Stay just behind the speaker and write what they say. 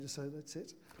So that's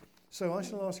it. So I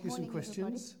shall ask you some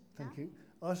questions. Everybody. Thank you.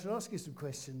 I shall ask you some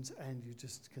questions and you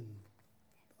just can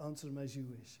answer them as you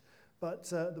wish. But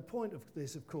the point of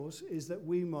this, of course, is that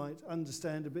we might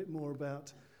understand a bit more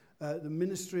about the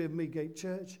ministry of Meadgate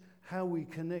Church, how we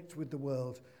connect with the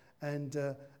world, and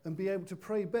be able to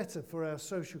pray better for our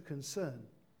social concern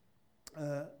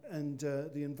and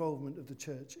the involvement of the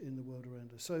church in the world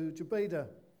around us. So, Jubeida,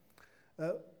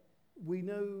 we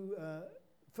know,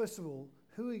 first of all,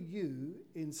 who are you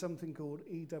in something called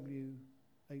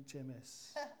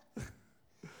EWMHS?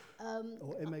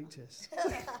 Or MHS?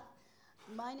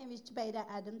 My name is Jubeida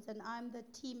Adams, and I'm the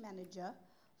team manager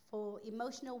for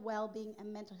Emotional Wellbeing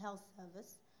and Mental Health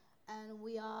Service. And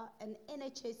we are an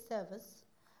NHS service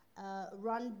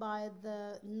run by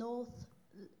the NELF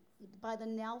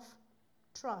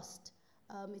Trust.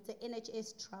 It's an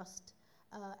NHS trust,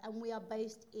 and we are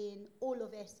based in all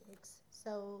of Essex.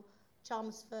 So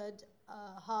Chelmsford,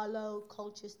 Harlow,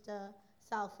 Colchester,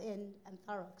 Southend, and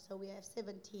Thurrock. So we have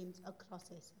 7 teams across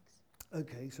Essex.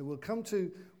 Okay, so we'll come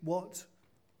to what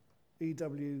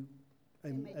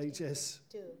EWMHS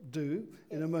do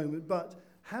in a moment. But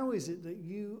how is it that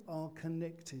you are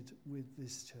connected with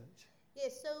this church?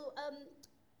 Yes, so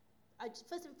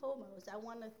first and foremost, I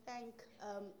want to thank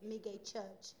Meadgate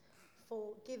Church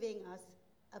for giving us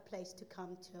a place to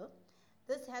come to.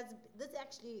 This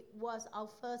actually was our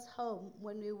first home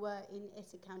when we were in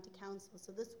Essex County Council.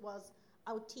 So this was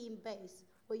our team base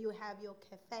where you have your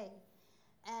cafe.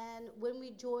 And when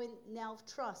we joined NELF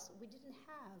Trust, we didn't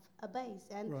have a base.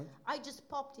 And right. I just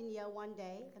popped in here one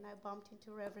day and I bumped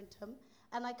into Reverend Tim.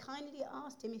 And I kindly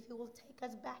asked him if he will take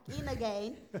us back in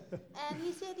again. And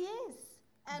he said yes.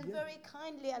 And very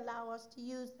kindly allow us to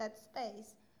use that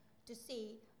space to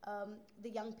see the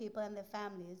young people and their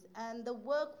families. And the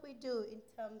work we do in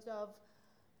terms of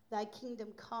Thy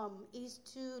Kingdom Come is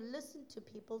to listen to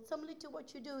people, similar to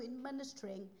what you do in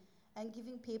ministering, and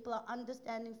giving people an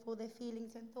understanding for their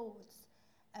feelings and thoughts,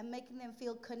 and making them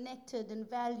feel connected and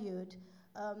valued,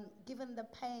 given the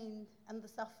pain and the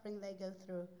suffering they go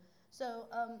through. So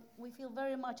we feel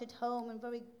very much at home and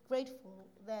very grateful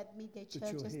that Meadgate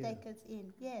Church has taken us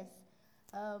in. Yes.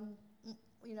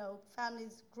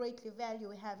 Families greatly value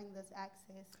having this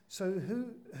access. So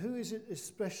who is it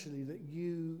especially that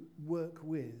you work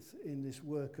with in this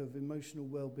work of emotional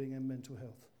well-being and mental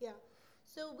health? Yeah.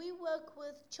 So we work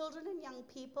with children and young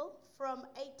people from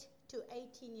 8 to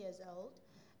 18 years old.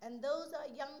 And those are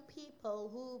young people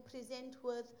who present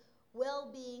with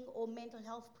well-being or mental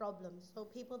health problems. So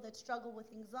people that struggle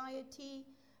with anxiety,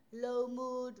 low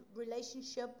mood,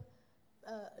 relationship,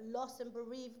 loss and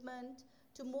bereavement,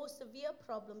 to more severe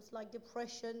problems like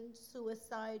depression,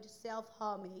 suicide,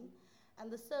 self-harming. And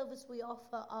the service we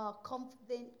offer are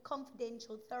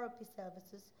confidential therapy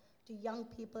services to young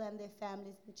people and their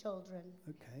families and children.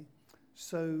 Okay.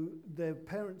 So their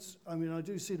parents, I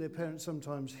do see their parents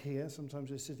sometimes here, sometimes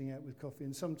they're sitting out with coffee,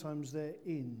 and sometimes they're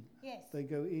in. Yes. They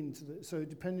go into so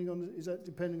depending on, is that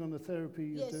depending on the therapy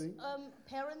you're doing? Yes,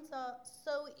 parents are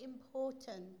so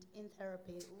important in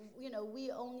therapy.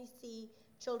 We only see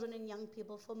children and young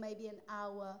people for maybe an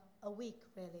hour a week,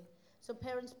 really. So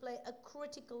parents play a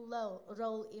critical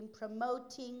role in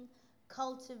promoting,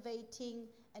 cultivating,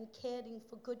 and caring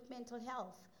for good mental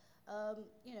health.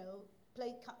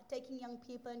 Taking young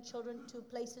people and children to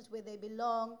places where they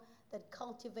belong, that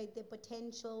cultivate their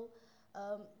potential,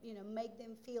 make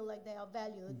them feel like they are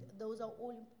valued. Those are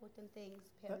all important things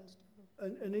parents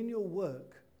do. And in your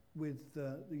work with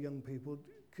the young people,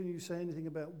 can you say anything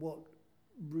about what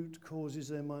root causes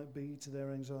there might be to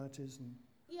their anxieties?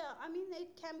 Yeah,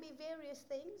 it can be various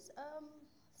things.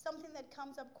 Something that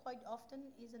comes up quite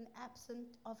often is an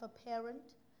absence of a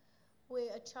parent,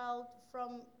 where a child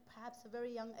from perhaps a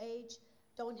very young age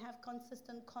don't have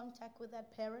consistent contact with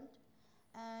that parent,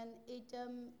 and it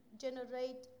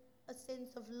generates a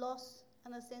sense of loss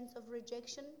and a sense of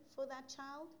rejection for that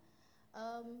child,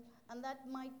 and that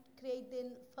might create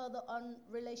then further on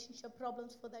relationship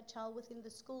problems for that child within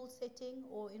the school setting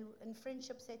or in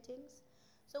friendship settings.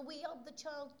 So we help the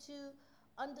child to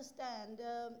understand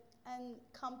and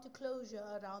come to closure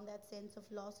around that sense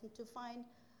of loss, and to find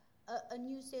a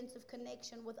new sense of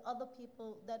connection with other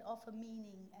people that offer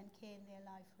meaning and care in their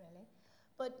life, really.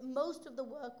 But most of the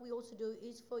work we also do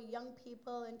is for young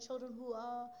people and children who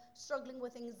are struggling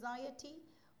with anxiety.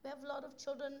 We have a lot of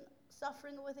children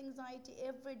suffering with anxiety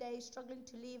every day, struggling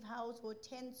to leave house or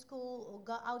attend school or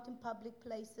go out in public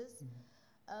places.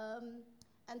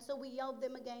 And so we help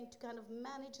them again to kind of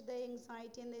manage their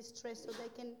anxiety and their stress so they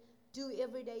can do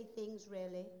everyday things,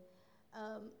 really.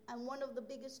 And one of the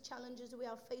biggest challenges we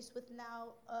are faced with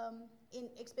now,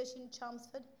 especially in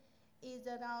Chelmsford, is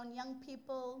around young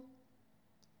people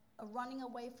running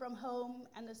away from home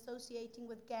and associating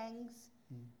with gangs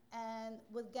and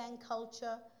with gang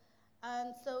culture.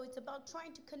 And so it's about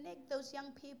trying to connect those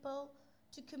young people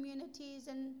to communities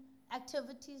and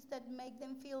activities that make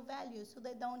them feel valued, so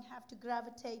they don't have to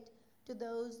gravitate to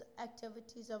those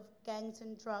activities of gangs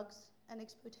and drugs and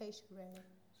exploitation, really.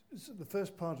 So the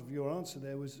first part of your answer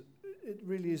there was, it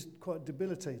really is quite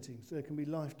debilitating. So there can be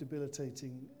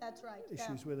life-debilitating That's right,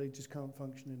 issues where they just can't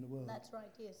function in the world. That's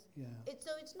right, yes. Yeah.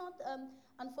 So it's not,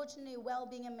 unfortunately,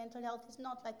 well-being and mental health is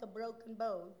not like a broken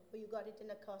bone where you got it in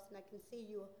a cast and I can see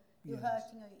you're Yes.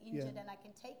 hurting or you're injured and I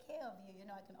can take care of you,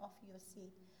 I can offer you a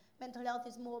seat. Mental health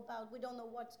is more about, we don't know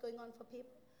what's going on for people.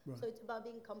 Right. So it's about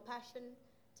being compassionate,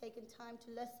 taking time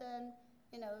to listen,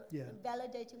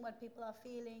 validating what people are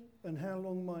feeling. And how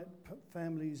long might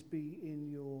families be in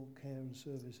your care and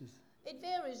services? It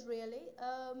varies really.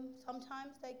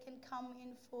 Sometimes they can come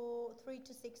in for 3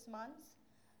 to 6 months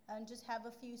and just have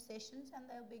a few sessions and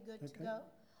they'll be good to go.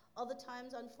 Other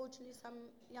times, unfortunately, some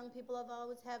young people of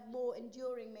ours have more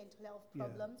enduring mental health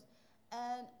problems,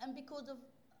 and because of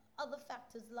other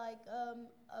factors like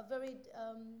a very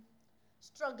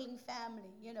struggling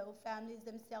family, families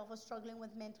themselves are struggling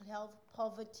with mental health,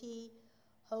 poverty,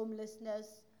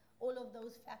 homelessness, all of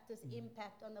those factors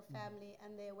impact on the family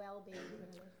and their well-being.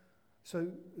 Really.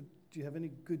 So, do you have any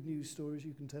good news stories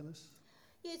you can tell us?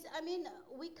 Yes,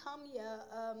 we come here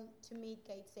to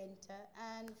Meadgate Centre,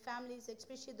 and families,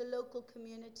 especially the local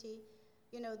community,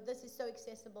 this is so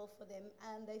accessible for them,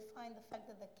 and they find the fact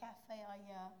that the cafe are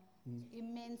here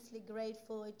immensely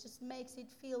grateful. It just makes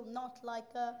it feel not like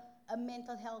a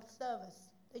mental health service.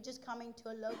 They're just coming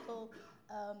to a local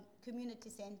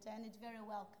community centre, and it's very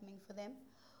welcoming for them.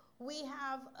 We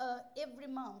have, every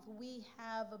month, we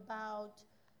have about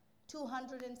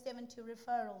 270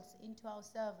 referrals into our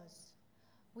service.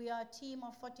 We are a team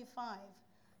of 45,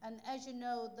 and as you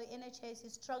know, the NHS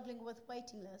is struggling with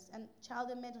waiting lists, and child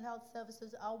and mental health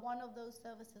services are one of those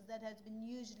services that has been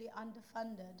usually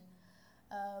underfunded.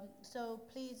 So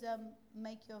please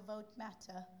make your vote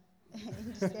matter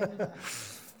in December.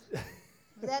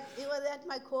 That's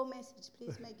my core message.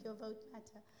 Please make your vote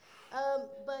matter.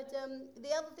 But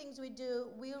the other things we do,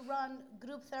 we run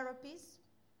group therapies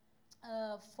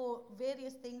for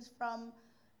various things from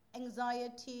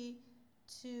anxiety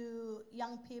to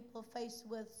young people faced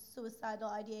with suicidal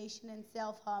ideation and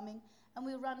self-harming. And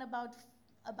we run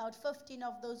about 15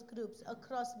 of those groups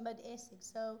across Mid-Essex.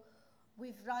 So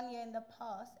we've run here in the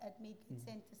past at Meadgate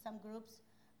Centre some groups.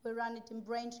 We run it in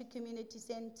Braintree Community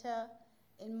Centre,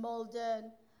 in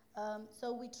Malden.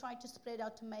 So we try to spread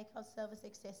out to make our service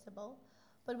accessible.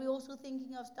 But we're also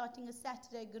thinking of starting a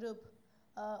Saturday group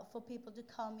for people to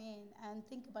come in and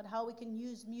think about how we can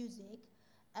use music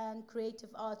and creative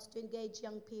arts to engage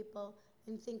young people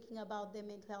in thinking about their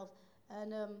mental health.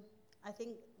 And I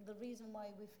think the reason why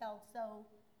we felt so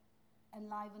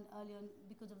enlivened earlier on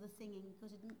because of the singing,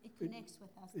 because it connects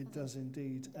with us. It does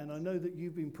indeed. And I know that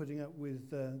you've been putting up with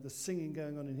the singing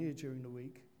going on in here during the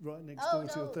week, right next door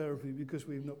to your therapy, because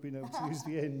we've not been able to use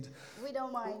the end. We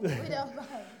don't mind. We don't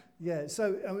mind. Yeah,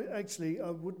 so actually,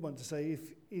 I would want to say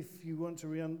if you want to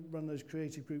run those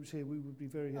creative groups here, we would be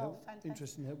very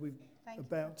interested in help. We're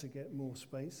about to get more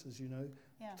space, as you know,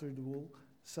 through the wall.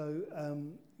 So,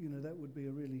 that would be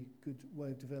a really good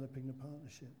way of developing the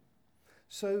partnership.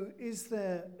 So is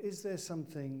there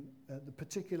something, the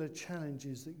particular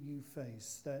challenges that you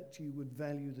face that you would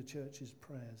value the church's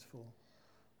prayers for?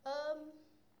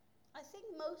 I think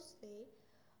mostly,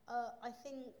 I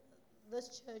think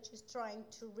this church is trying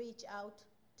to reach out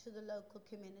to the local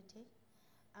community.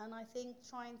 And I think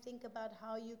try and think about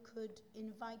how you could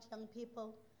invite young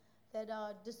people that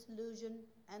are disillusioned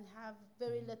and have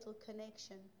very little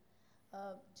connection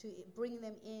to bring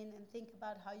them in, and think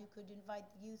about how you could invite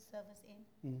the youth service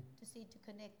in to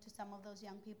connect to some of those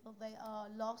young people. They are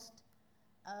lost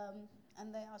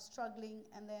and they are struggling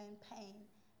and they're in pain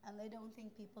and they don't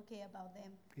think people care about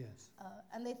them. Yes.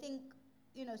 And they think,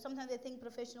 sometimes they think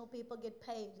professional people get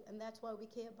paid and that's why we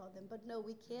care about them. But no,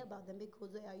 we care about them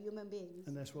because they are human beings.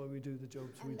 And that's why we do the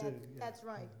jobs we do. That's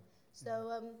right.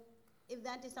 So if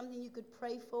that is something you could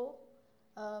pray for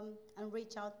and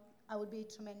reach out, I would be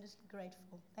tremendously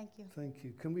grateful. Thank you. Thank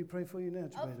you. Can we pray for you now,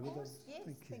 Jubeida? Of course, yes.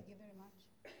 Thank you very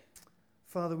much.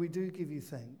 Father, we do give you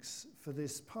thanks for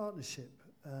this partnership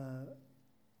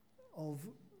of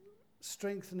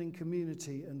strengthening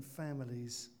community and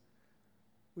families,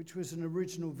 which was an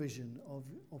original vision of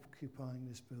occupying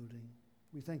this building.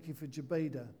 We thank you for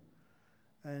Jubeida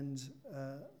and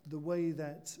the way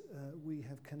that we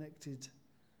have connected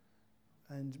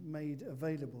and made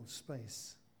available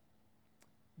space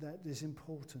that this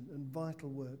important and vital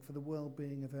work for the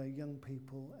well-being of our young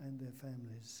people and their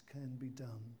families can be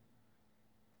done.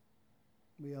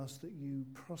 We ask that you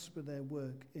prosper their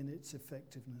work in its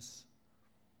effectiveness.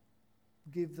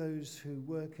 Give those who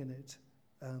work in it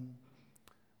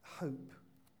hope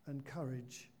and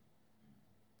courage,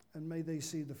 and may they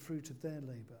see the fruit of their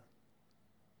labour,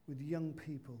 with young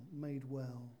people made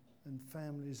well and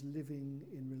families living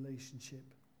in relationship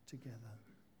together.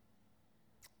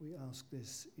 We ask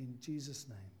this in Jesus'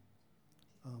 name.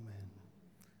 Amen.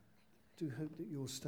 Do hope that you'll stay.